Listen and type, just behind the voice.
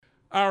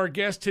Our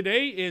guest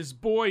today is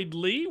Boyd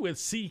Lee with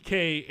CK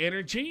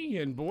Energy.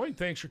 And Boyd,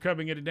 thanks for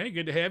coming in today.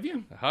 Good to have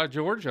you. Hi,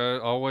 George.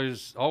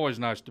 Always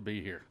nice to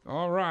be here.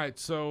 All right.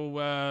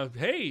 So,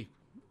 hey,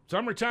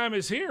 summertime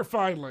is here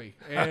finally.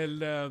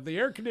 And the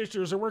air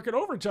conditioners are working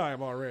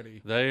overtime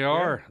already. They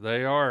are.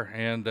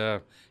 And,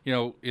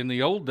 in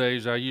the old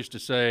days, I used to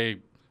say,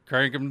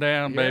 crank them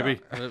down,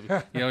 baby.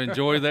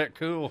 Enjoy that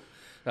cool.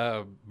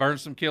 Burn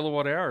some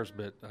kilowatt hours.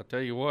 But I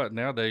tell you what,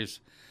 nowadays,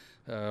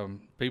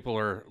 people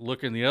are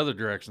looking the other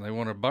direction. They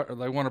want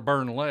to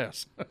burn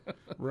less.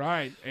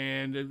 Right,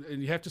 and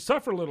you have to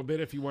suffer a little bit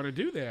if you want to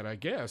do that, I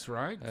guess.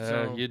 Right?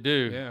 You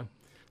do. Yeah.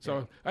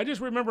 So I just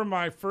remember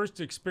my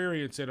first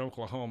experience in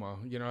Oklahoma.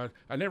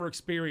 I never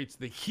experienced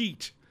the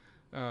heat,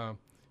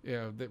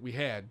 that we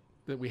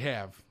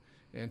have,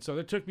 and so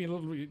that took me a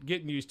little bit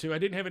getting used to. I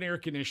didn't have an air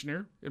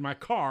conditioner in my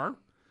car.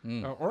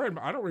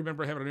 I don't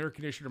remember having an air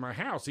conditioner in my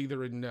house,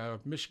 either in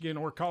Michigan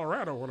or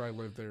Colorado when I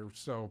lived there.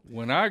 So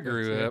when I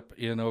grew up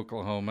in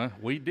Oklahoma,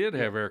 we did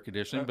have air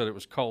conditioning, but it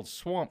was called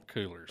swamp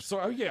coolers. So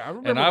I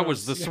remember. And I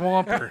was the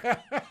swamper.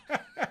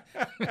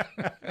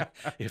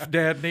 If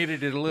Dad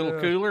needed it a little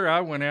cooler,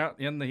 I went out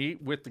in the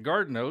heat with the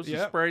garden hose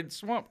and sprayed the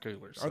swamp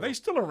coolers. Are they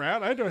still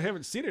around? I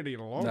haven't seen any in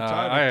a long no,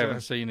 time. I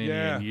haven't seen any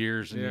in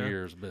years and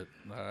years, but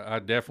I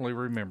definitely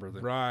remember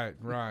them.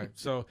 Right.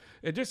 So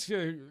it just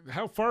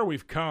how far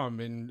we've come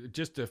in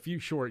just a few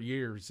short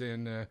years.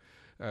 And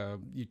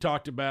you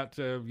talked about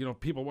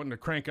people wanting to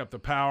crank up the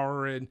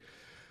power, and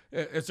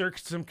is there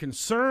some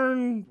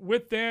concern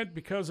with that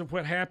because of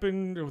what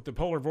happened with the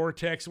polar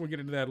vortex? We'll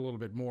get into that a little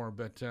bit more,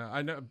 but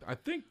I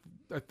think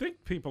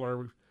people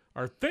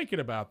are thinking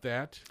about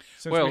that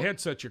since we had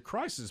such a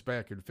crisis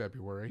back in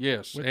February.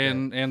 Yes,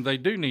 and they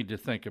do need to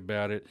think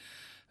about it.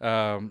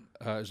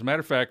 As a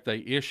matter of fact, they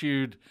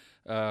issued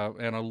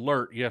an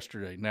alert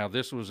yesterday. Now,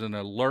 this was an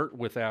alert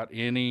without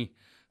any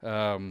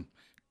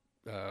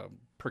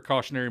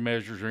precautionary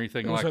measures or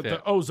anything like that.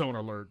 The ozone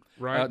alert,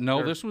 right?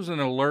 No, this was an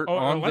alert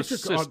on the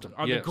system.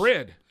 On the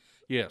grid.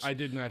 Yes. I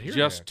did not hear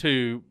just that.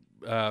 to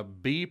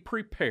be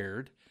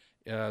prepared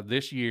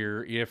this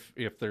year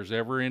if there's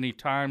ever any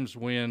times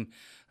when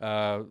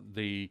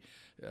the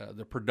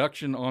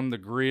production on the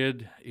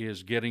grid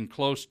is getting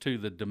close to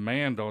the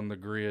demand on the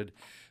grid,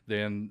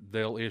 then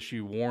they'll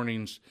issue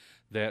warnings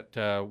that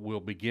will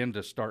begin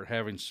to start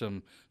having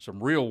some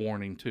real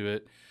warning to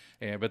it.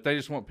 But they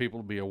just want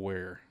people to be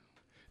aware.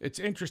 It's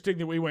interesting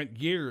that we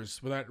went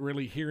years without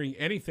really hearing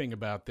anything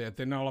about that.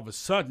 Then all of a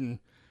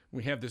sudden,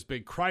 we have this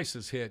big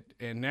crisis hit,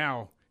 and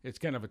now it's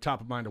kind of a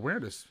top-of-mind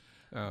awareness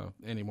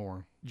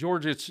anymore.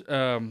 George, it's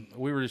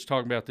we were just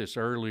talking about this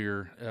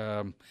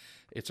earlier.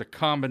 It's a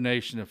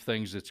combination of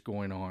things that's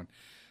going on.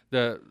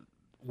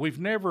 We've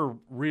never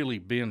really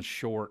been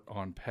short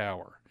on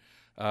power.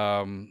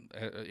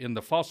 In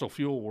the fossil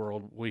fuel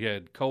world, we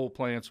had coal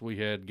plants, we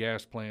had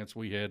gas plants,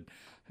 we had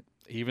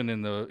even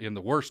in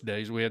the worst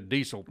days, we had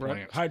diesel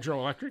plants. Right.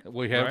 Hydroelectric.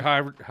 We have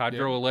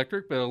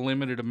hydroelectric, but a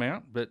limited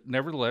amount, but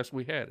nevertheless,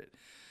 we had it.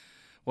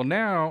 Well,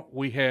 now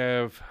we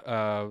have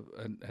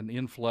an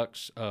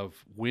influx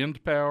of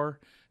wind power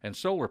and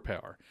solar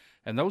power,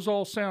 and those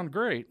all sound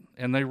great,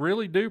 and they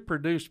really do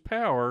produce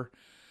power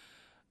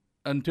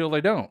until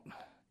they don't.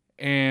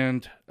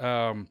 And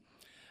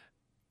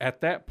at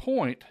that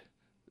point,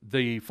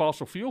 the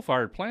fossil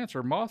fuel-fired plants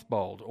are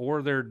mothballed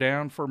or they're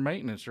down for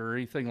maintenance or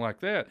anything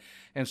like that.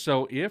 And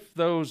so if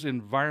those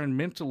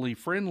environmentally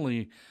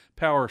friendly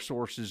power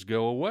sources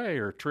go away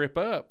or trip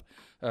up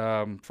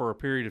for a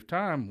period of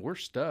time, we're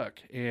stuck.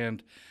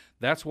 And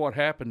that's what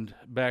happened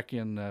back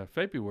in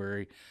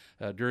February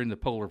during the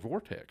polar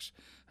vortex.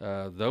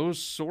 Those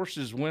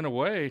sources went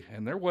away,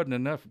 and there wasn't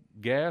enough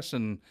gas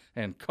and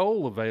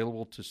coal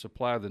available to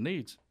supply the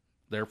needs.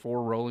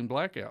 Therefore, rolling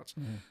blackouts.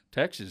 Mm-hmm.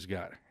 Texas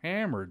got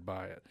hammered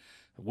by it.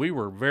 We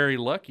were very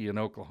lucky in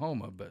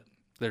Oklahoma, but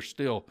there's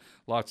still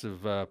lots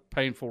of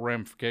painful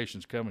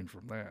ramifications coming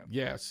from that.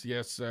 Yes.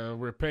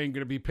 We're going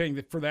to be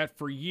paying for that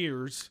for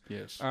years.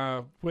 Yes.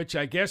 Which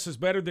I guess is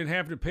better than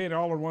having to pay it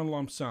all in one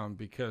lump sum,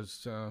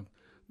 because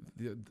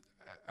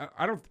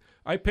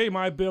I pay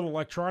my bill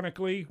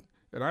electronically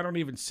and I don't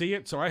even see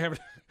it, so I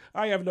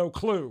have no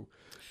clue.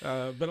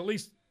 But at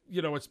least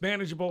it's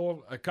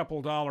manageable. A couple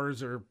of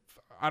dollars, or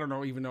I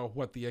don't even know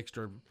what the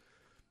extra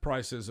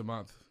price is a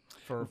month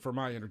for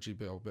my energy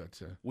bill,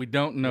 but we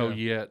don't know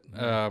yet.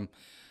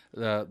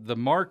 The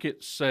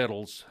market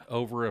settles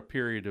over a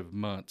period of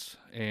months,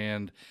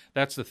 and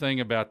that's the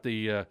thing about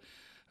the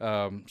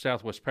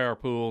Southwest Power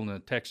Pool and the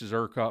Texas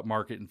ERCOT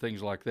market and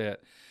things like that.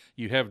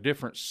 You have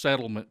different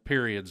settlement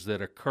periods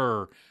that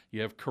occur.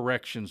 You have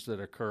corrections that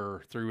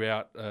occur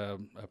throughout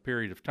a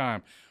period of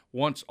time.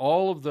 Once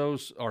all of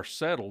those are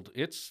settled,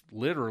 it's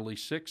literally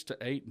 6 to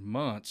 8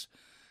 months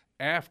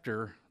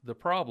after the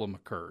problem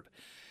occurred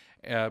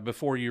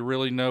before you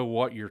really know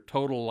what your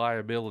total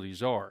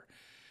liabilities are.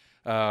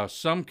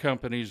 Some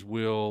companies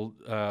will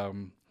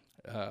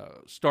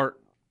start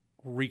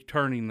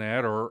returning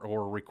that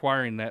or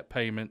requiring that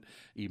payment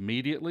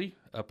immediately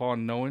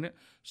upon knowing it.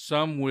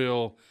 Some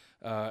will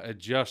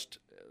adjust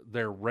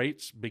their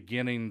rates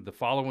beginning the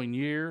following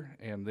year,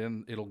 and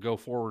then it'll go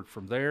forward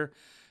from there.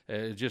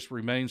 It just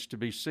remains to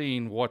be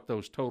seen what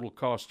those total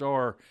costs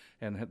are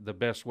and the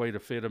best way to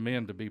fit them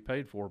in to be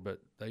paid for, but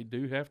they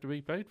do have to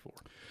be paid for.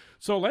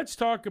 So let's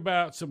talk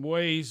about some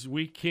ways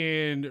we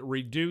can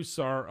reduce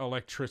our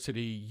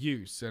electricity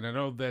use. And I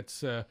know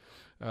that's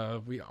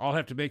we all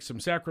have to make some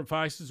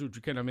sacrifices, which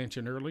you kind of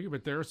mentioned earlier,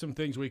 but there are some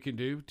things we can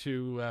do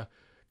to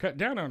cut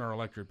down on our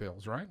electric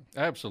bills, right?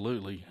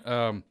 Absolutely.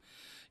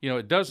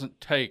 It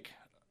doesn't take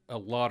a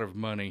lot of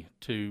money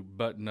to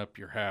button up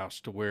your house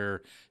to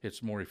where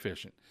it's more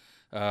efficient.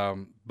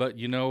 But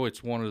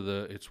it's one of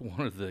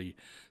the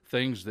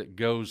things that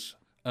goes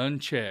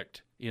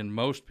unchecked in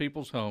most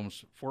people's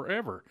homes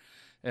forever,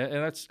 and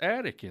that's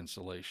attic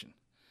insulation.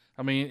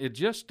 I mean, it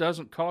just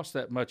doesn't cost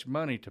that much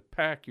money to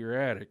pack your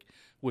attic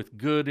with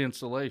good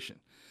insulation,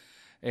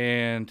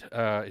 and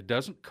it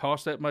doesn't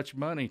cost that much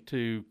money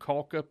to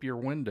caulk up your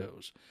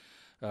windows.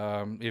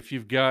 If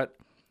you've got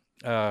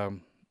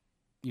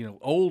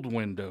old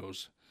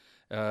windows,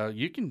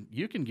 you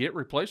can get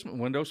replacement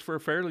windows for a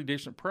fairly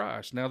decent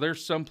price. Now,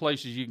 there's some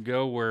places you can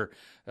go where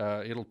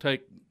it'll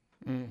take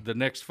the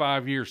next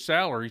 5 years'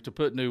 salary to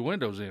put new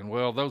windows in.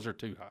 Well, those are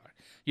too high.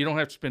 You don't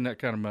have to spend that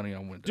kind of money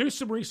on windows. Do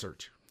some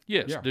research.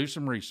 Yes, do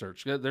some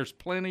research. There's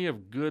plenty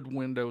of good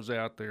windows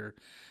out there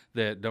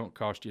that don't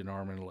cost you an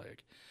arm and a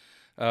leg.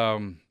 A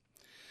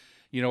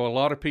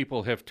lot of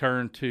people have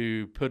turned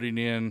to putting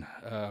in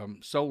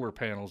solar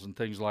panels and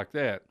things like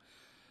that.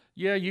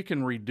 Yeah, you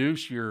can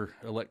reduce your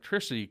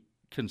electricity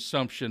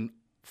consumption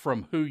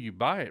from who you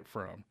buy it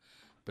from,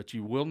 but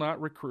you will not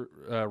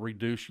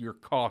reduce your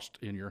cost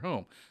in your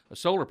home. A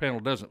solar panel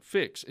doesn't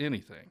fix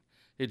anything.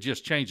 It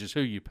just changes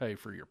who you pay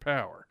for your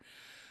power.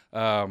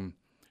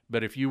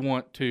 But if you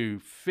want to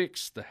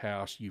fix the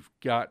house, you've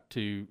got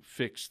to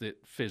fix it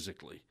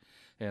physically.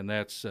 And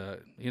that's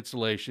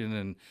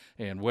insulation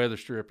and weather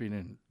stripping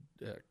and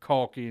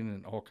caulking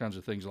and all kinds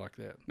of things like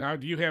that. Now,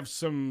 do you have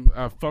some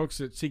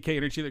folks at CK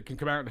Energy that can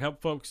come out and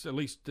help folks at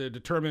least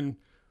determine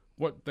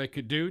what they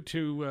could do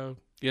to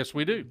yes,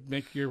 we do.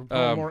 Make your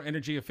home more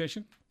energy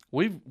efficient?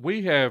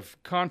 We have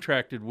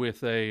contracted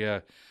with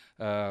a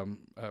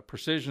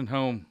Precision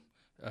Home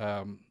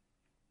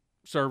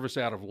service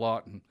out of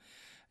Lawton,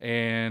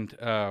 and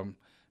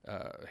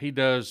he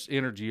does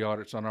energy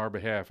audits on our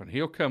behalf, and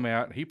he'll come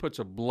out and he puts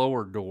a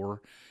blower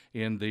door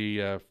in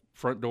the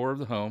front door of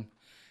the home,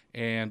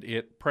 and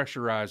it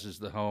pressurizes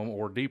the home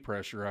or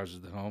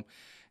depressurizes the home,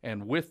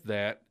 and with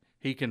that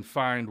he can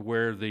find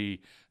where the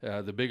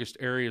biggest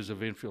areas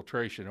of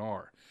infiltration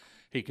are.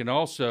 He can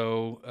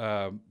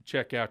also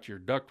check out your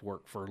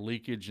ductwork for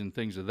leakage and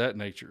things of that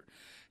nature.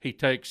 He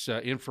takes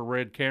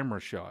infrared camera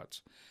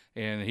shots,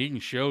 and he can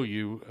show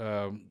you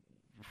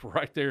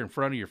right there in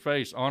front of your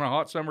face on a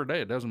hot summer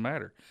day. It doesn't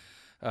matter.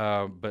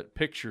 But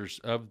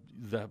pictures of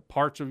the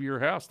parts of your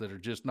house that are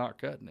just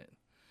not cutting it.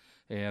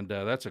 And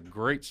that's a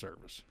great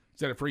service. Is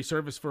that a free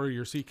service for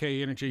your CK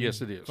Energy?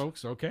 Yes, it is.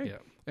 Folks, okay. Yeah.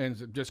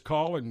 And just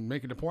call and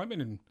make an appointment,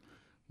 and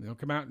they'll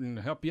come out and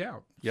help you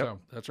out. Yep, so,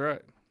 that's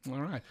right. All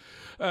right.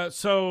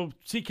 So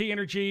CK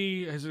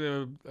Energy has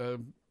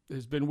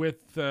been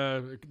with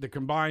the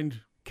combined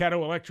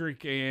Caddo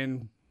Electric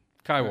and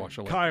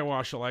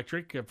Kiowash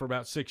Electric for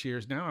about 6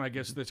 years now, and I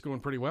guess that's going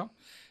pretty well.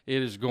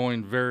 It is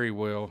going very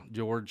well,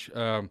 George.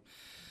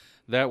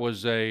 That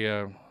was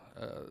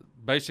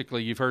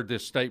basically, you've heard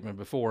this statement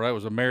before. That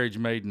was a marriage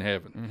made in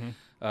heaven.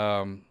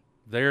 Mm-hmm.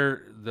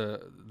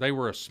 They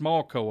were a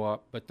small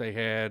co-op, but they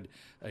had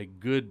a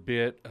good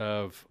bit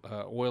of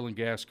oil and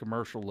gas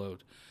commercial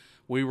load.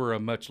 We were a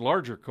much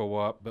larger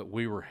co-op, but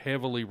we were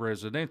heavily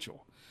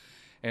residential,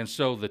 and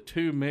so the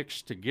two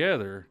mixed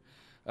together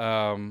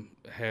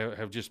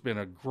have just been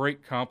a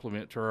great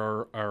complement to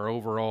our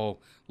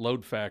overall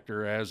load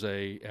factor as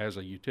a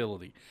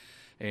utility.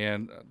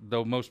 And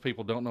though most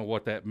people don't know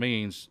what that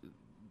means,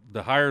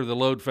 the higher the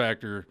load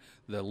factor,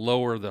 the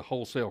lower the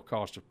wholesale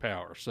cost of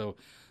power. So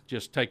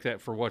just take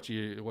that for what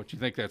you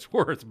think that's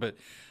worth. But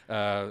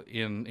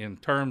in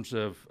terms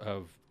of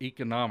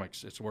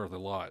economics, it's worth a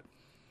lot.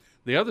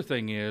 The other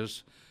thing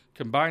is,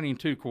 combining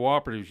two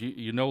cooperatives,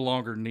 you no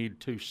longer need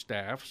two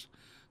staffs.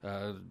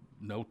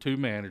 No two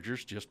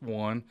managers, just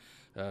one.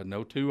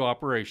 No two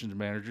operations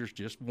managers,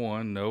 just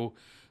one. No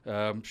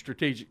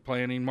strategic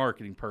planning,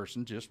 marketing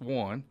person, just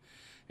one.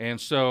 And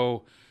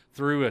so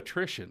through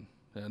attrition,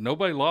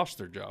 nobody lost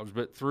their jobs,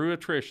 but through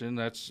attrition,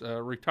 that's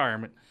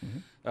retirement.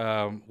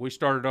 Mm-hmm. We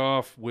started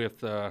off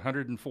with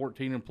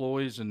 114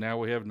 employees, and now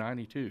we have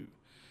 92.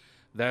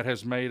 That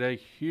has made a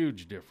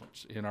huge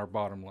difference in our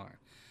bottom line.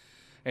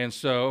 And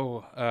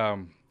so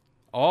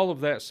all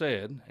of that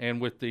said, and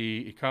with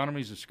the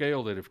economies of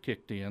scale that have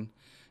kicked in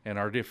and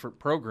our different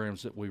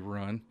programs that we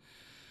run,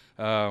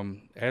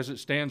 as it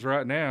stands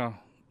right now,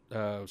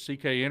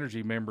 CK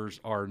Energy members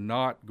are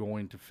not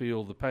going to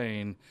feel the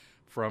pain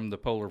from the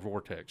polar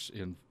vortex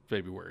in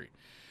February.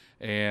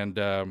 And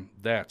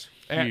that's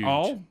huge.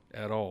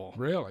 At all.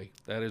 Really?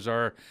 That is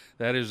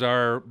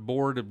our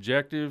board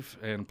objective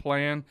and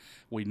plan.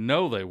 We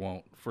know they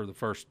won't for the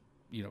first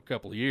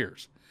couple of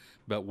years.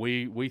 But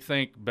we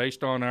think,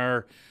 based on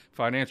our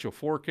financial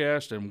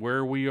forecast and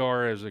where we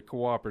are as a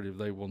cooperative,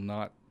 they will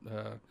not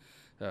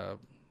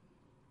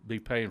be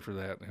paying for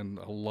that, and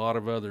a lot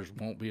of others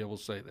won't be able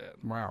to say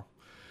that. Wow.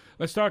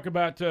 Let's talk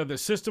about the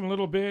system a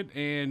little bit.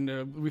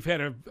 And we've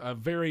had a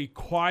very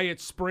quiet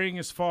spring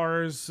as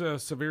far as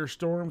severe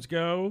storms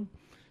go.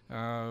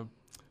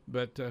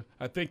 But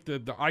I think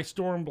the ice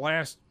storm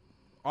last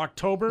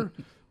October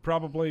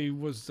probably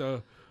was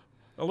a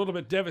little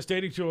bit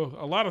devastating to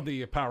a lot of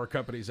the power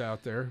companies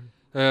out there.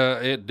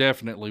 It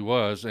definitely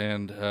was,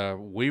 and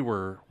we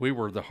were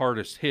the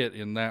hardest hit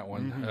in that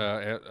one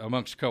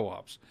amongst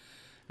co-ops,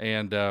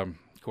 and of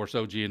course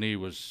OG&E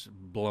was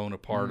blown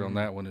apart on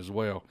that one as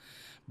well.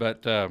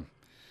 But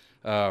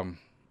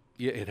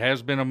it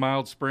has been a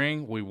mild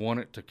spring. We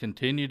want it to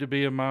continue to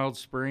be a mild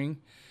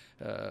spring.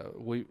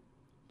 It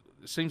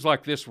seems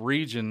like this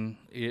region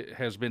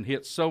has been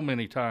hit so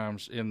many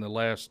times in the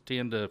last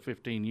 10 to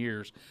 15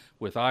 years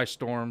with ice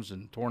storms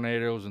and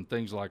tornadoes and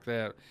things like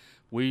that.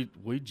 We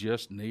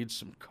just need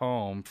some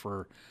calm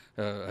for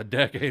a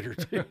decade or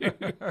two.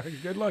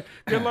 Good luck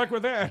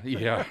with that.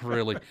 Yeah,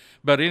 really.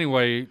 But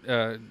anyway,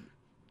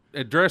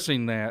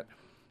 addressing that,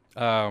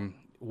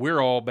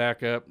 we're all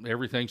back up.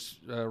 Everything's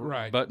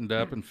buttoned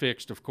up and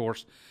fixed, of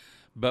course.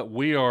 But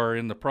we are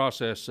in the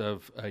process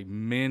of a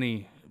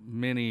many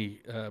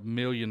 $1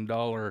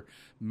 million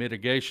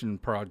mitigation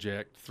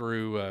project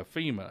through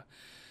FEMA,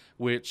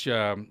 which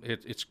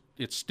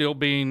it's still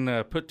being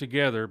put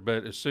together.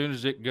 But as soon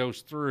as it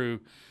goes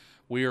through,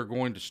 we are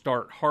going to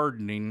start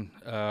hardening.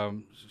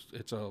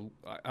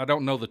 I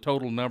don't know the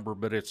total number,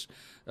 but it's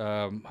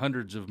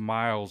hundreds of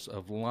miles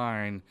of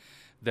line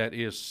that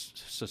is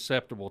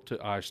susceptible to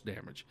ice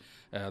damage.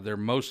 They're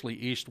mostly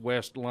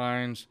east-west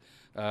lines.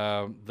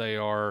 They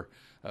are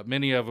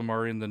many of them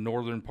are in the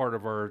northern part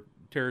of our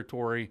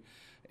territory.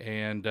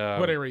 And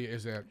what area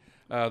is that?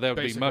 That would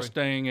be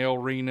Mustang, El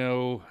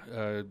Reno,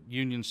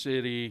 Union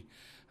City,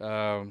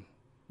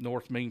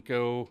 North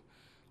Minco,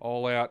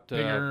 all out.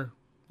 Bigger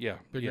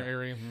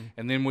area. Mm-hmm.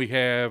 And then we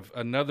have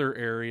another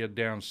area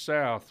down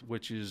south,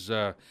 which is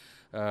going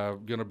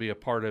to be a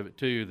part of it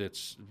too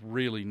that's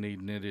really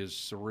needing it, is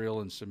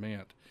Surreal and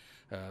Cement,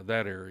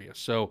 that area.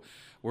 So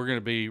we're going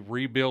to be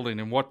rebuilding,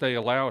 and what they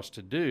allow us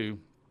to do,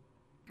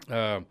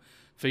 FEMA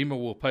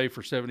will pay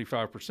for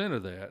 75%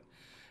 of that,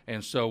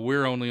 and so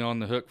we're only on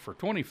the hook for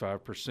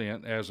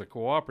 25% as a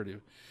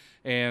cooperative,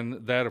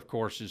 and that of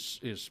course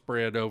is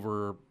spread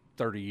over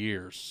 30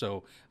 years.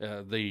 So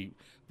the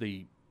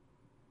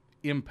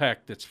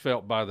impact that's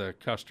felt by the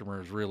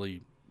customer is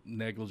really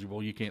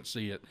negligible. You can't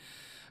see it.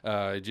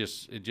 It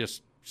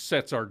just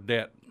sets our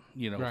debt,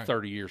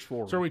 30 years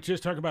forward. So are we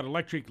just talking about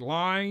electric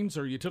lines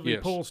or utility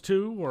poles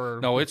too, or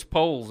no? It's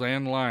poles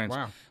and lines.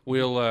 Wow.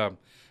 We'll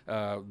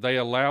they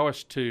allow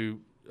us to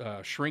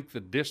shrink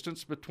the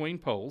distance between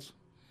poles,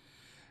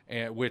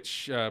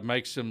 which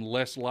makes them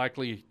less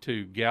likely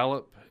to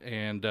gallop,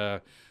 and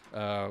the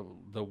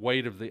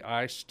weight of the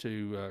ice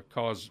to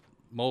cause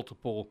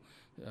multiple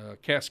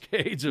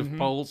cascades of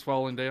poles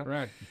falling down.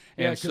 Right.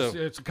 Yeah, because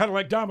it's kind of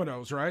like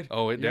dominoes, right?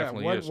 Oh, it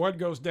definitely is. One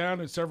goes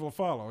down and several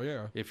follow,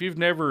 yeah. If you've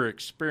never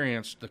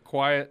experienced the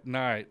quiet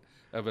night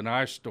of an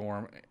ice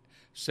storm,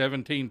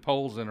 17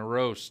 poles in a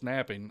row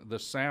snapping, the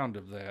sound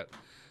of that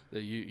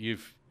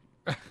you've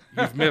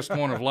missed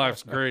one of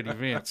life's great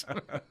events.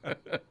 Kind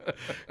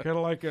of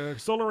like a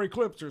solar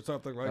eclipse or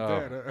something like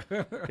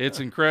that. It's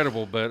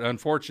incredible, but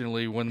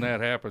unfortunately, when that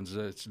happens,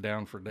 it's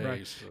down for days.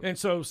 Right. So. And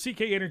so,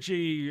 CK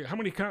Energy, how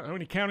many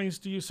counties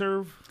do you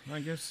serve? I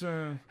guess.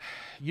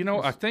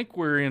 I think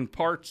we're in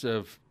parts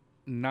of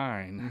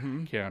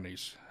 9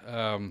 counties.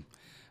 And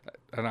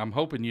I'm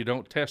hoping you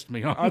don't test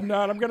me on. I'm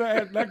not. I'm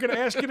not gonna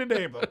ask you to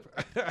name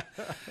them.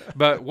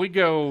 But we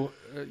go.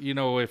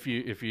 If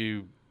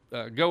you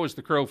go as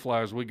the crow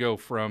flies, we go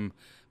from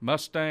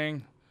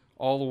Mustang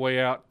all the way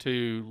out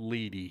to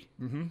Leedy,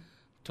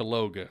 to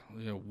Loga,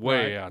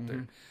 way out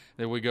there.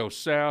 Then we go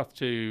south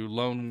to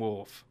Lone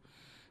Wolf,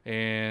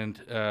 and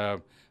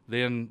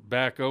then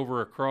back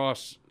over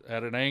across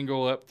at an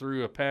angle up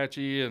through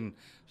Apache and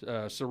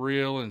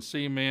Surreal and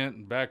Cement,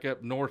 and back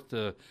up north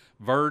to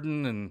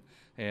Verdon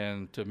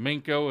and to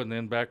Minco, and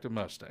then back to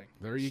Mustang.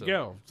 There you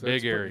go. So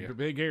big area.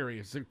 Big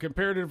area. So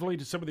comparatively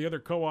to some of the other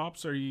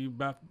co-ops, are you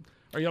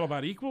all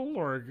about equal,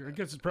 or I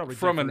guess it's probably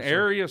from an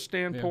area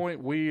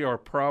standpoint, we are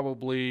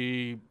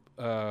probably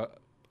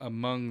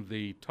among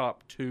the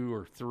top 2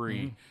 or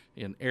 3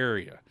 in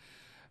area.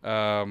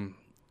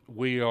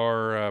 We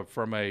are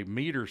from a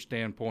meter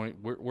standpoint,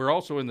 we're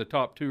also in the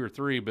top 2 or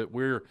 3, but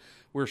we're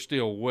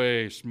still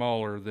way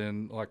smaller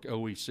than like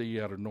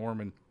OEC out of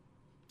Norman.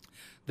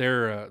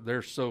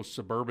 They're so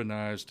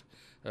suburbanized.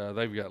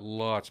 They've got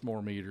lots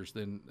more meters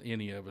than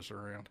any of us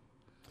around.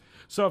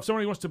 So if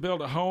somebody wants to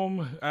build a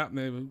home out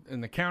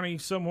in the county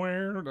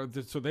somewhere,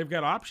 so they've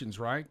got options,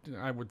 right?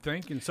 I would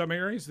think in some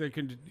areas they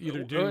can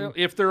either do. Well,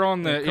 if they're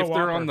on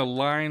the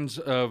lines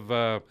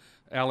of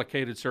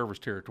allocated service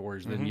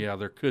territories, then yeah,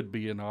 there could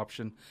be an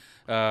option.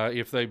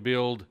 If they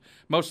build,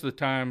 most of the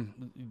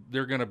time,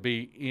 they're going to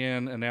be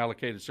in an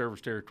allocated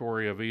service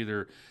territory of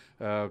either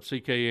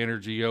CK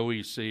Energy,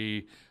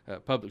 OEC,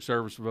 Public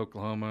Service of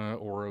Oklahoma,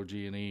 or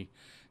OG&E,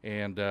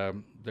 and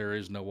there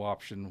is no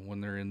option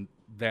when they're in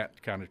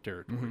that kind of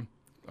territory.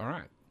 All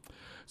right.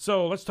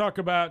 So let's talk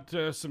about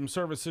some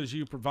services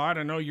you provide.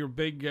 I know you're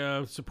big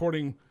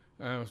supporting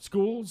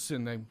schools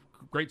and the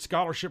great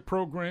scholarship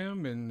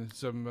program and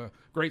some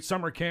great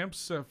summer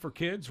camps for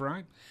kids,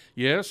 right?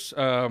 Yes,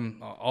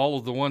 all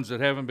of the ones that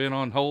haven't been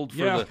on hold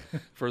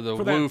for the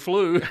For Woo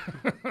Flu.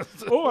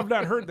 Oh, I've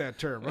not heard that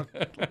term.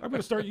 I'm going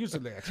to start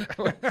using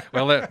that.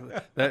 Well,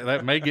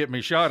 that may get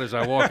me shot as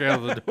I walk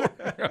out of the door.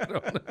 I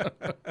don't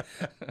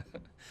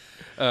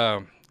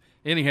know.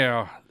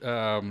 Anyhow,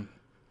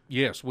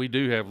 yes, we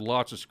do have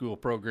lots of school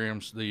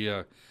programs.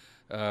 The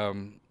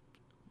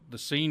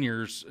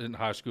seniors in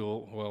high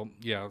school, well,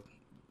 yeah,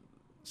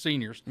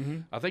 seniors.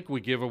 I think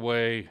we give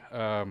away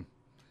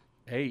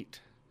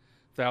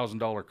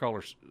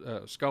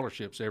 $8,000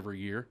 scholarships every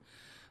year.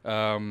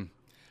 The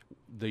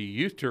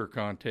youth tour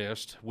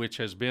contest, which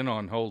has been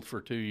on hold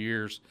for 2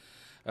 years,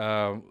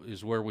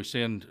 is where we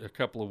send a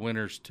couple of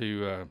winners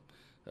to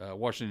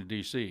Washington,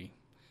 D.C.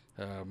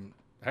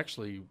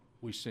 Actually,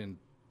 we send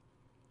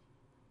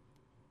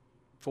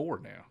 4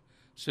 now.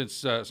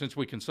 Since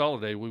we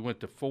consolidated, we went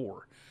to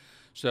 4.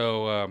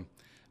 So,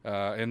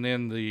 and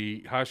then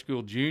the high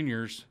school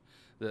juniors,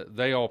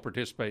 they all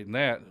participate in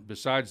that.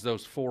 Besides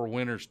those 4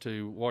 winners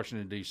to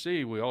Washington,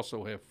 D.C., we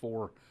also have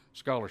 4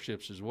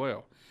 scholarships as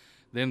well.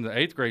 Then the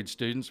 8th grade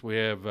students, we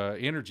have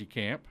Energy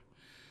Camp,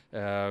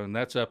 and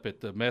that's up at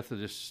the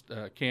Methodist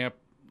camp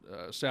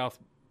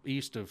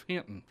southeast of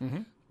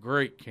Hinton.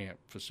 Great camp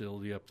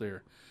facility up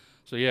there.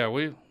 So, yeah,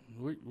 we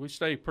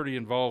stay pretty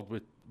involved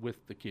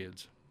with the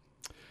kids.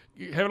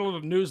 You have a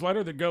little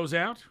newsletter that goes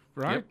out,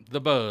 right? Yep, the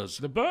Buzz.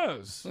 The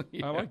Buzz.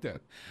 Yeah. I like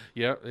that.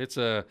 Yeah, it's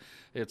a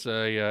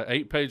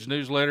 8-page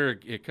newsletter.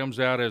 It comes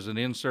out as an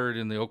insert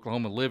in the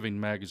Oklahoma Living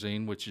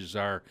magazine, which is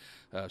our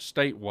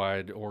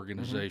statewide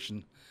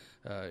organization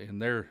in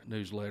their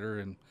newsletter,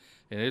 and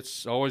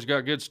it's always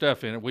got good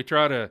stuff in it. We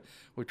try to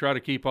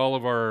keep all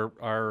of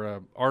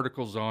our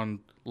articles on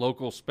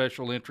local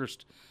special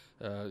interest,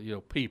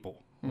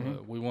 people.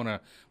 We want to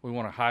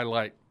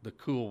highlight the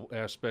cool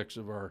aspects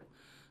of our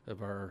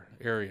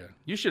area.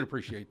 You should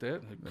appreciate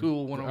that.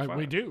 Cool 105.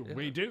 We do. Yeah.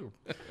 We do.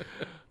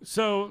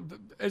 So,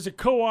 as a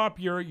co-op,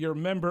 you're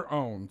member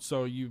owned.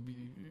 So you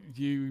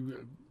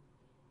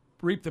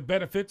reap the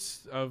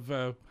benefits of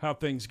how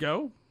things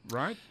go,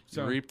 right?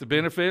 So you reap the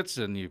benefits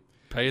and you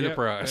pay the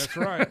price. That's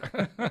right.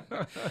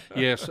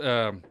 Yes.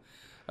 I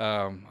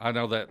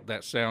know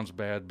that sounds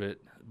bad,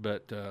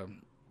 but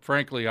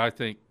frankly, I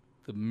think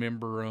the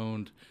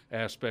member-owned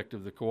aspect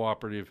of the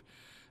cooperative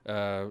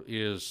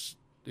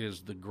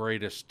is the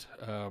greatest,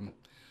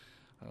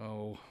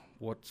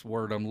 what's the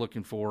word I'm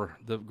looking for?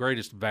 The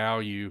greatest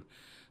value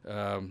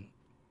to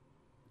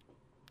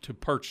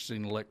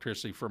purchasing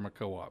electricity from a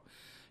co-op.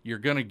 You're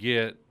going to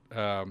get,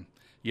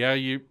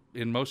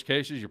 in most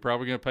cases, you're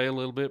probably going to pay a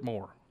little bit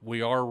more.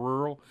 We are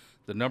rural.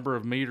 The number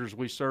of meters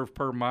we serve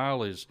per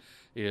mile is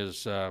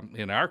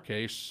in our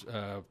case,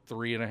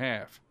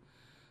 3.5.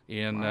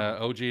 In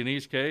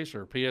OG&E's case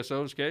or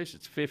PSO's case,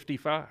 it's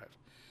 55.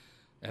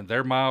 And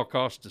their mile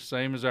costs the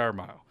same as our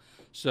mile.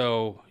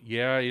 So,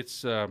 yeah,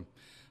 it's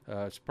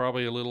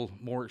probably a little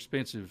more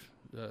expensive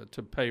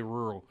to pay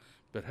rural.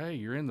 But, hey,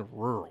 you're in the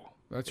rural.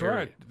 That's area.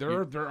 right.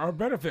 There are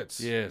benefits.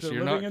 Yes, to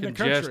you're living not in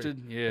congested.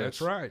 The country. Yes.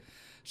 That's right.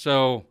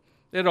 So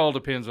it all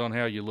depends on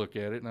how you look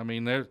at it. I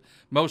mean,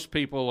 most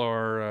people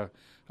are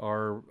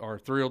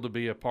thrilled to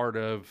be a part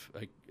of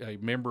a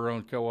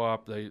member-owned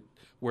co-op.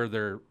 Where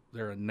they're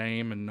a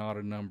name and not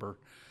a number.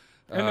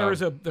 And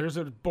there's a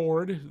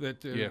board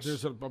that yes.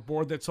 There's a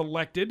board that's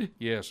elected.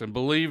 Yes, and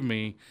believe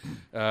me,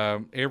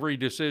 every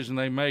decision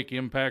they make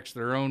impacts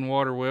their own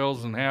water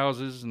wells and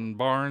houses and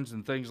barns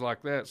and things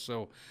like that.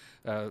 So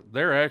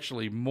they're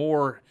actually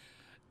more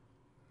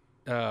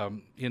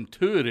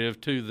intuitive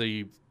to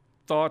the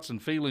thoughts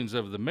and feelings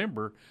of the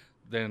member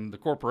than the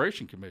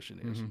corporation commission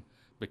is,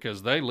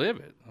 because they live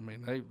it. I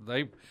mean,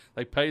 they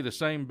pay the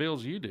same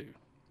bills you do.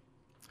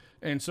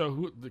 And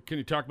so, can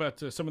you talk about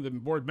some of the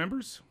board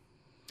members?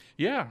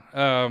 Yeah,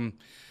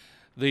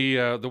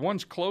 the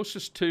ones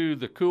closest to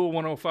the Cool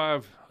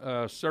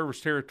 105 service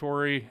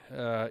territory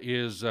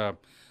is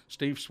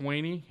Steve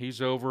Sweeney.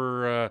 He's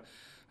over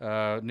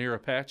near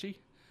Apache.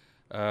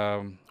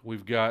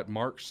 We've got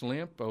Mark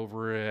Slimp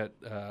over at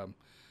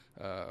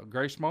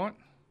Gracemont.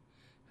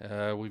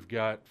 We've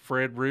got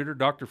Fred Reuter,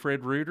 Dr.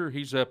 Fred Reuter.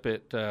 He's up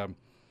at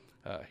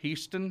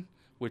Houston,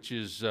 which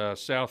is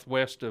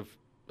southwest of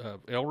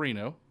El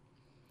Reno.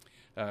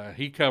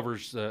 He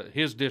covers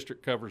his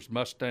district covers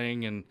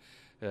Mustang, and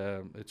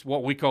it's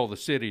what we call the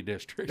city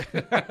district.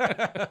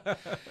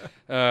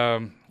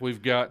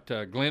 We've got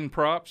Glenn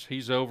Props.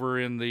 He's over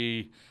in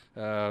the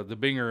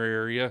Binger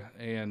area,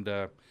 and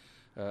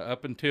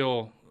up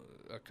until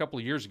a couple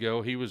of years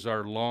ago, he was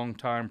our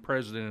longtime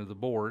president of the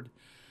board.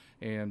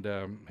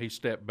 and he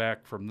stepped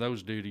back from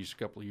those duties a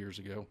couple of years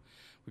ago.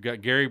 We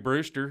got Gary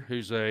Brewster,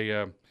 who's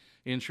a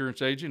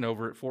insurance agent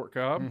over at Fort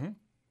Cobb,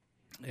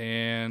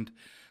 and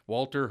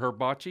Walter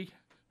Herbacci,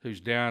 who's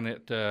down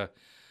at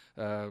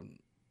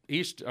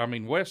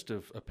west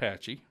of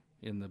Apache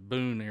in the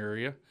Boone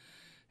area,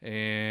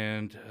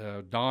 and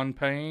Don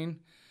Payne.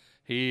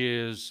 He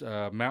is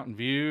Mountain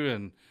View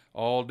and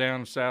all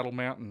down Saddle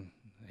Mountain.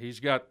 He's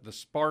got the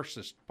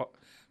sparsest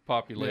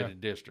populated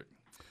district.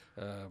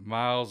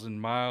 Miles and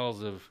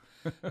miles of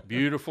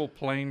beautiful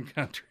plain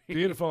country.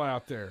 Beautiful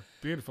out there.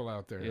 Beautiful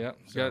out there. Yeah.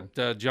 So.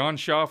 Got John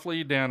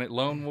Shoffley down at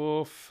Lone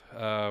Wolf.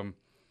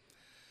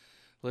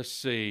 Let's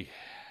see.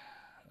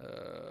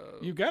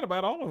 You've got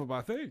about all of them,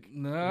 I think.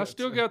 No, I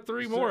still got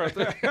 3 more, I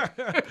think.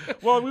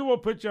 Well, we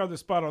won't put you on the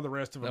spot on the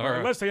rest of them, All right.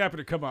 unless they happen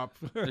to come up.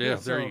 Yeah,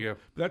 So there you go.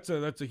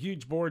 That's a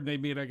huge board, and they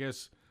meet, I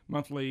guess,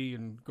 monthly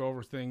and go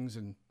over things.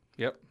 And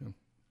Yep.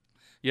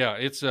 Yeah,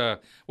 it's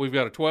we've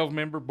got a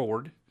 12-member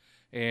board,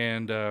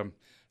 and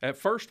at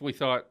first we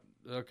thought,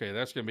 okay,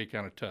 that's going to be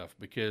kind of tough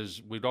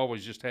because we'd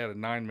always just had a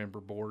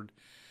 9-member board,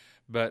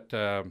 but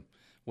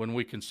when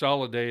we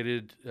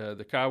consolidated,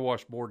 the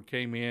Kiowash board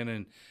came in,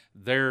 and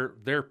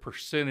their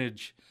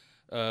percentage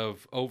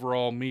of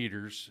overall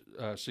meters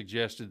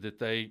suggested that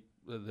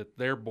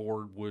their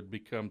board would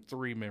become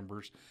 3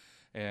 members,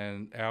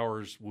 and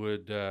ours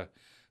would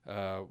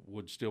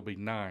still be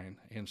 9.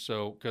 And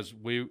so, because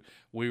we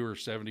were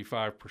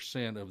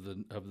 75%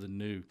 of the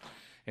new,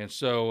 and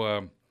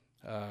so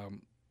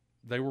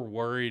they were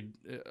worried,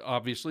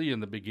 obviously, in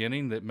the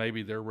beginning that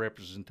maybe their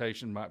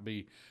representation might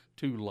be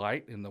too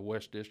light in the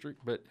West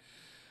District, but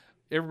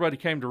everybody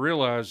came to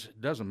realize it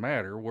doesn't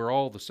matter. We're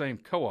all the same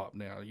co-op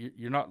now.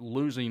 You're not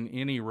losing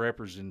any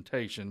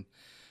representation.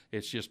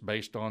 It's just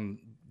based on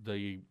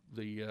the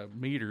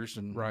meters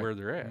and where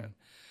they're at.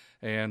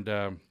 And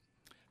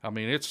I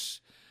mean, it's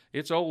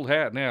old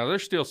hat now.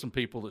 There's still some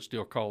people that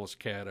still call us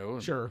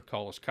Caddo and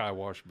call us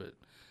Kiowash, but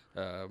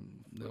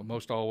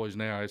most always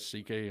now it's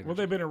CK Energy. Well,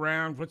 they've been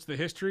around. What's the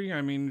history?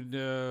 I mean,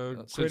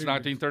 since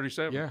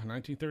 1937. Yeah,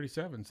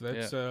 1937. So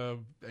that's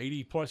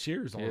 80 plus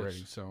years already.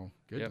 Yes. So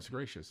goodness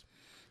gracious.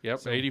 Yep,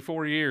 so,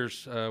 84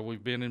 years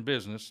we've been in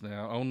business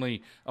now.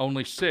 Only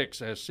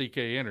 6 as CK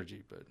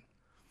Energy,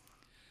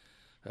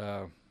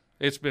 but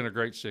it's been a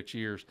great 6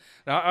 years.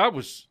 Now I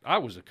was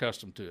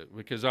accustomed to it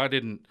because I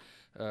didn't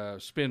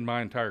spend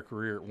my entire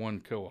career at one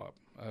co-op.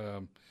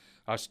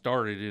 I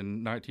started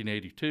in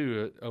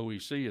 1982 at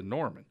OEC in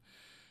Norman,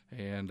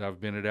 and I've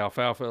been at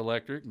Alfalfa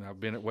Electric, and I've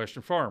been at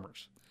Western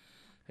Farmers.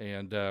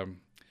 And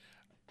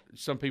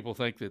some people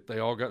think that they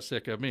all got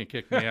sick of me and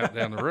kicked me out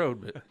down the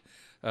road,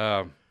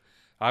 but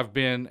I've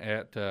been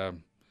at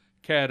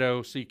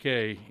Caddo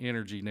CK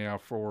Energy now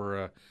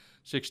for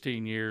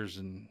 16 years,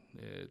 and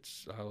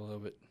I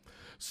love it.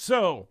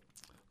 So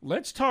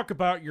let's talk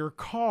about your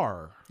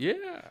car.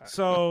 Yeah.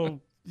 So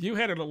you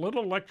had a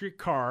little electric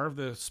car,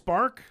 the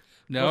Spark.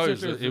 No,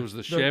 it was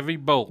the Chevy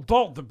Bolt.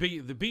 Bolt, the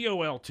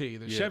BOLT,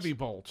 the Yes. Chevy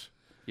Bolt.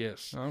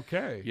 Yes.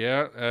 Okay.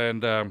 Yeah,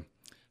 and a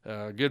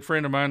good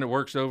friend of mine that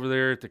works over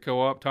there at the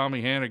co-op,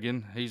 Tommy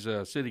Hannigan, he's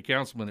a city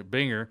councilman at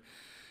Binger.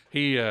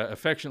 He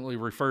affectionately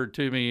referred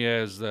to me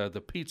as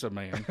the pizza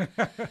man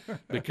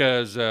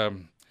because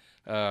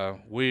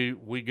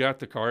we got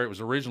the car. It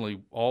was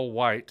originally all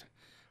white,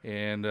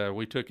 and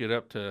we took it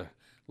up to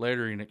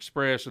Lettering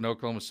Express in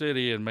Oklahoma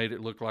City and made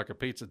it look like a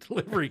pizza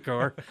delivery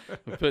car.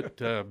 We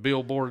put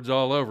billboards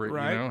all over it.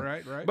 Right, you know?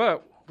 right.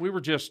 But we were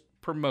just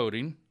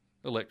promoting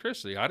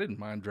electricity. I didn't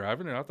mind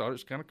driving it. I thought it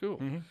was kind of cool.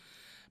 Mm-hmm.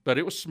 But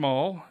it was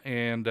small,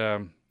 and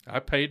I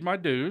paid my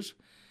dues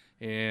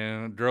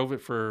and drove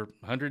it for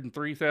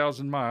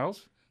 103,000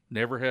 miles.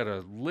 Never had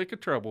a lick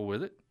of trouble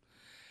with it.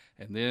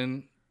 And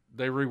then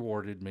they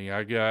rewarded me.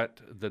 I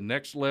got the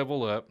next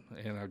level up,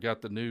 and I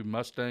got the new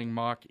Mustang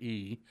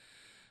Mach-E,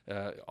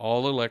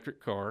 all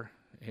electric car,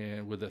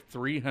 and with a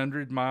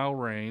 300-mile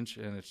range,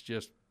 and it's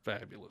just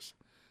fabulous.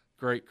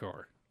 Great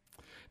car.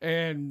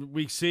 And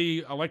we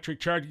see electric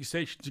charging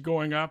stations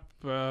going up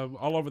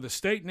all over the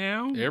state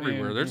now.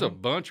 Everywhere. And, There's a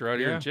bunch right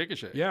here in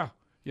Chickasha. Yeah.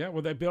 Yeah,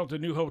 well, they built a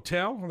new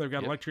hotel. They've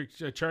got electric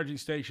charging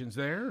stations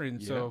there,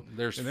 and so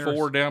there's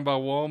 4 down by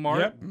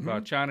Walmart,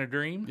 by China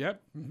Dream.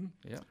 Yep.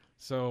 Yep.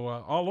 So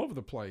all over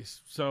the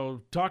place.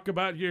 So talk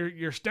about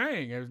your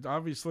staying.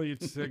 Obviously,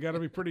 it's got to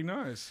be pretty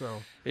nice.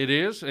 So it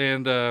is,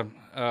 and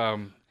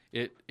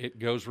it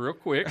goes real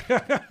quick.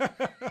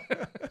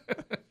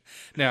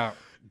 Now,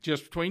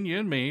 just between you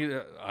and me,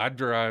 I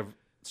drive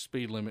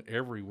speed limit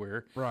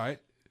everywhere, right,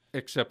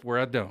 except where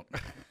I don't.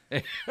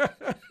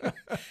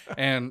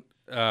 And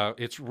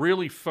it's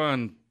really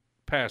fun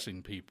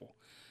passing people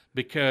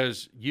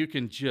because you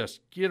can just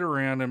get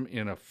around them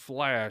in a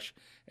flash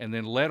and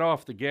then let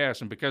off the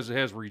gas. And because it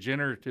has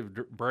regenerative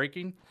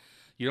braking,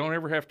 you don't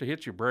ever have to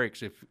hit your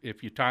brakes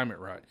if you time it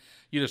right.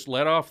 You just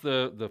let off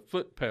the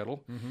foot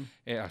pedal. Mm-hmm.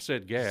 And I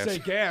said gas. Say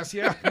gas,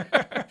 yeah.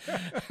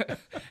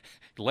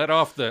 Let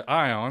off the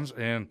ions,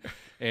 and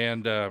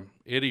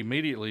it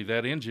immediately,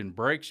 that engine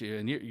brakes you,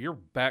 and you're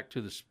back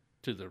to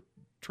the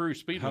true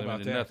speed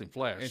limit and nothing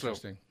flash.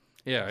 Interesting.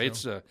 Yeah,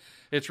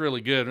 it's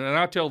really good. And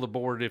I tell the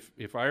board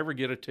if I ever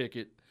get a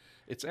ticket,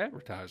 it's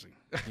advertising.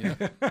 You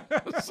know?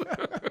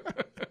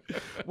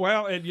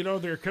 Well, and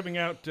they're coming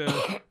out.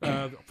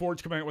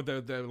 Ford's coming out with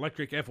the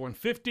electric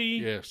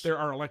F-150. Yes. There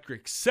are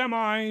electric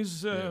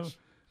semis. Yes.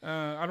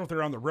 I don't know if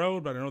they're on the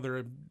road, but I know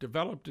they're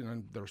developed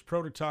and there's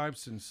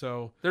prototypes, and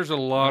so there's a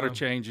lot of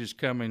changes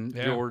coming,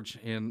 yeah. George,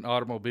 in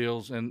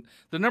automobiles. And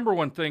the number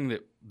one thing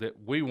that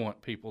we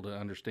want people to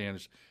understand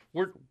is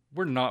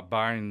we're not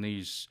buying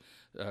these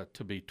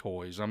to be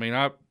toys. I mean,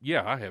 I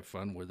have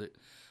fun with it,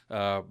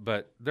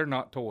 but they're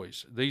not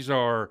toys.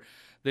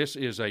 This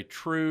is a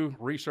true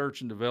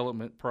research and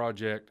development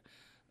project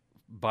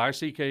by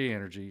CK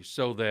Energy,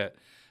 so that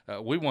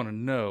we want to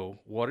know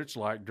what it's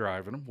like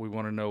driving them. We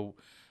want to know,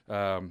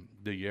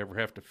 do you ever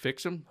have to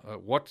fix them?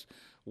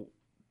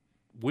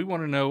 We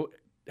want to know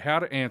how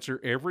to answer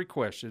every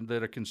question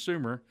that a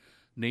consumer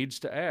needs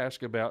to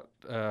ask about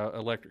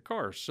electric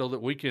cars, so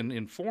that we can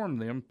inform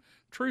them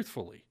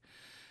truthfully.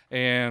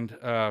 And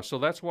so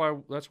that's why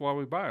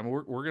we buy them.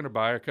 We're going to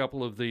buy a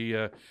couple of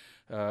the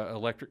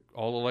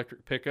all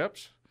electric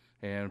pickups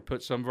and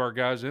put some of our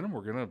guys in them.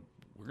 We're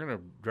gonna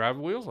drive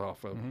the wheels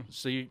off of them,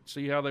 see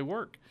how they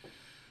work,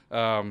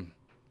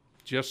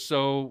 just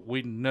so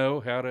we know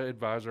how to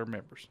advise our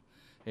members,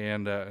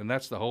 and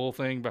that's the whole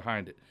thing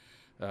behind it.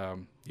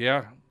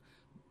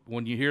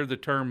 When you hear the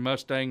term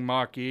Mustang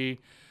Mach-E,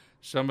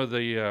 some of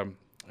the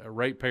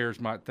ratepayers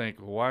might think,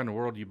 well, why in the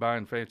world are you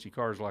buying fancy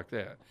cars like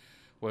that?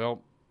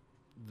 Well,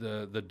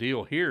 the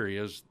deal here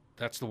is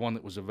that's the one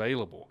that was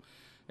available,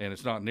 and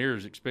it's not near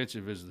as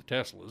expensive as the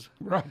Teslas.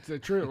 Right,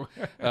 that's true.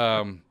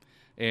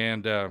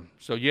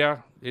 So yeah,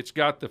 it's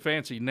got the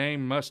fancy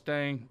name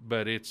Mustang,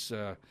 but it's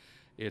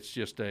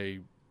just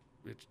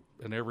it's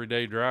an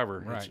everyday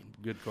driver. Right. It's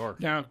a good car.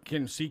 Now,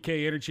 can CK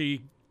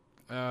Energy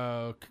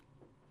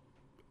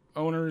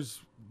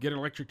owners get an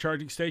electric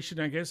charging station,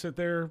 I guess, at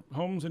their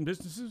homes and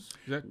businesses?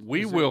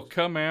 We will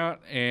come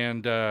out,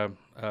 and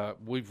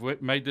we've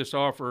made this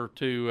offer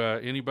to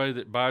anybody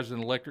that buys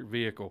an electric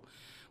vehicle.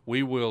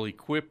 We will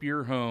equip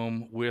your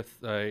home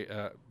with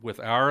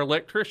our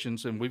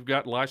electricians, and we've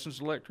got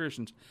licensed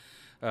electricians.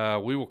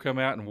 We will come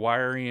out and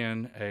wire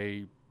in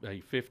a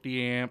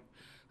 50 amp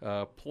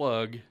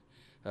plug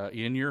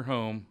in your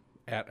home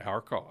at our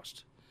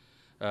cost.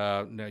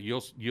 Now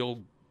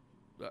you'll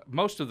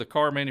most of the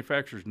car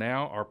manufacturers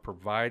now are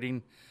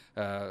providing,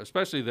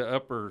 especially the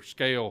upper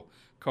scale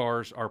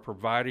cars, are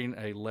providing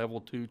a level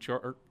 2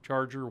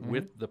 charger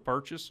with the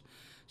purchase.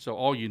 So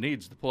all you need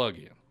is the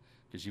plug-in,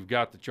 because you've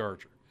got the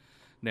charger.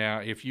 Now,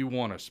 if you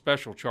want a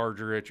special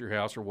charger at your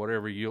house or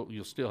whatever,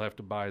 you'll still have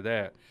to buy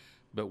that.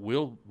 But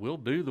we'll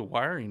do the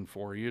wiring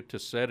for you to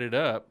set it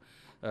up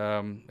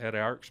at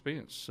our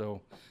expense.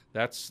 So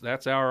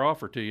that's our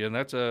offer to you, and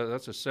that's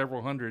a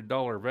several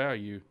 $100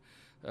 value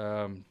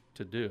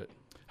to do it.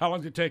 How long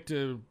does it take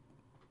to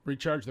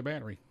recharge the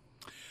battery?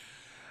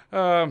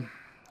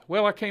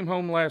 Well, I came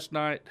home last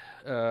night,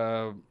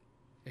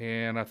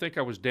 and I think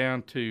I was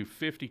down to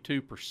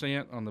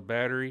 52% on the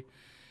battery,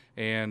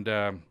 and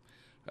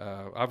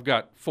I've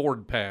got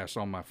Ford Pass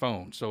on my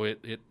phone, so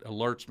it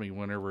alerts me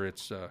whenever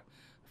it's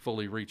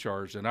fully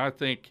recharged. And I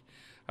think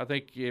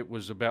it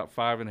was about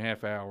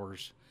 5.5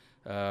 hours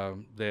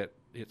that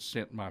it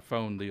sent my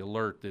phone the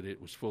alert that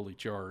it was fully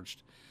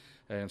charged.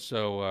 And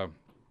so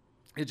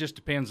it just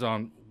depends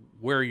on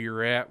where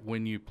you're at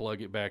when you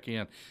plug it back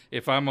in.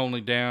 If I'm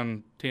only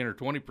down 10 or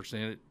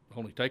 20%, it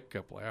only take a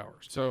couple of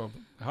hours. So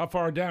how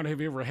far down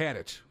have you ever had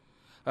it?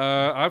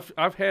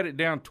 I've had it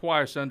down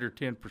twice under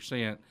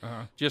 10%,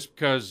 just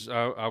because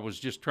I was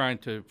just trying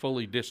to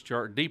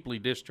deeply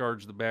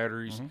discharge the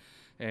batteries,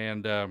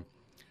 and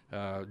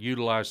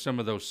utilize some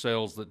of those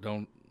cells that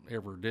don't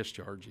ever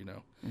discharge,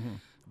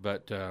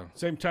 But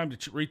same time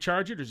to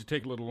recharge it, or does it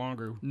take a little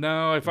longer?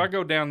 No, if I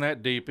go down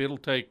that deep, it'll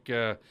take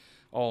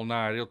all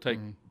night. It'll take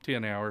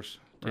 10 hours,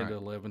 10 to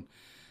 11.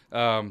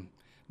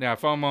 Now,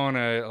 if I'm on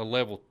a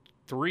level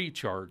 3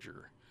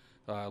 charger,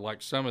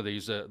 like some of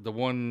these,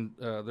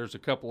 there's a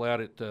couple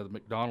out at the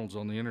McDonald's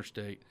on the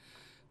interstate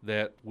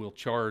that will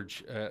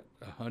charge at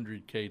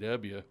 100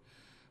 kW.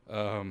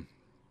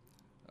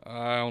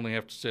 I only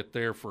have to sit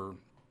there for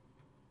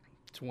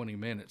 20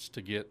 minutes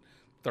to get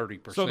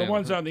 30%. So the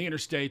ones on the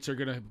interstates are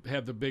going to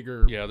have the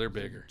bigger, they're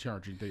bigger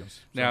charging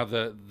deals. So. Now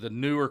the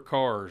newer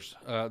cars,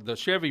 the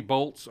Chevy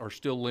Bolts are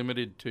still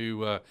limited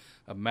to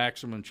a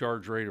maximum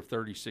charge rate of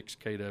 36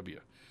 kW.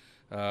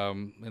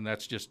 And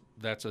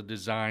that's a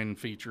design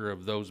feature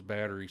of those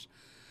batteries.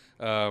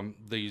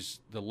 The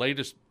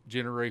latest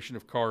generation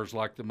of cars,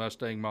 like the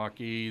Mustang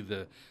Mach-E,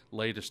 the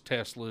latest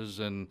Teslas,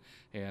 and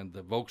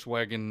the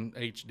Volkswagen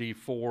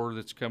HD4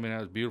 that's coming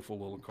out, is a beautiful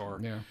little car.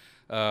 Yeah.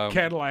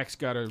 Cadillac's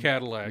got a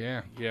Cadillac.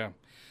 Yeah.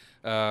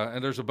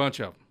 And there's a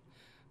bunch of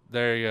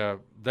them.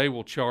 They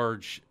will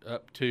charge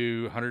up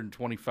to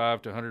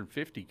 125 to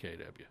 150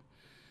 kW.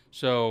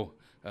 So,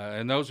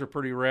 and those are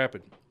pretty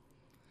rapid.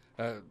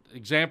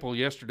 Example,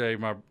 yesterday,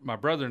 my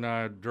brother and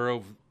I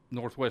drove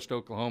northwest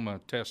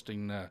Oklahoma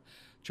testing the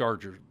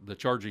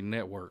charging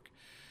network.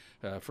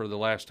 for the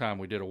last time.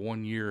 We did a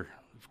 1-year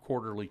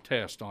quarterly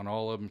test on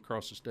all of them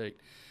across the state.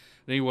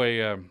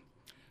 Anyway,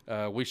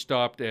 we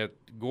stopped at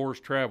Gore's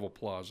Travel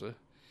Plaza,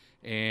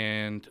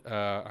 and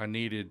I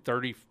needed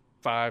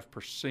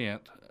 35%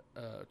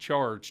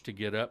 charge to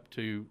get up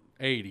to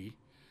 80%.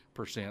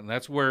 And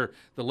that's where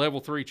the level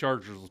 3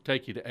 chargers will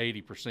take you to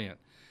 80%.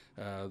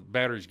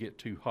 Batteries get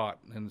too hot,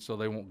 and so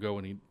they won't go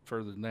any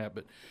further than that.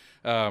 But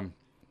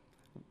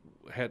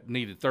had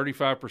needed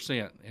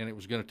 35%, and it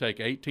was going to take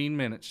 18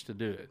 minutes to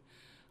do it.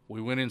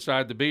 We went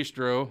inside the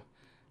bistro,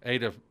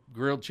 ate a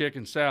grilled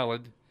chicken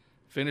salad,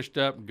 finished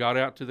up, and got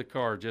out to the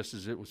car just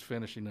as it was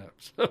finishing up.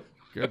 So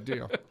good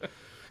deal.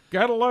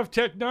 Gotta love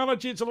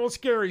technology. It's a little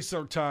scary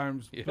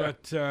sometimes, Yeah.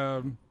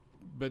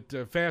 but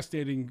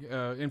fascinating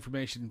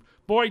information.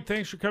 Boyd,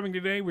 thanks for coming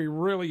today. We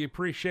really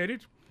appreciate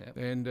it, Yep.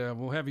 and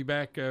we'll have you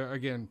back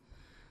again.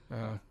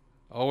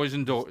 Always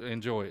enjoy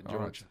it,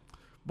 George.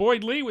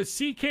 Boyd Lee with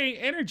CK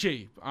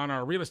Energy on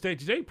our Real Estate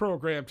Today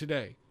program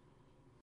today.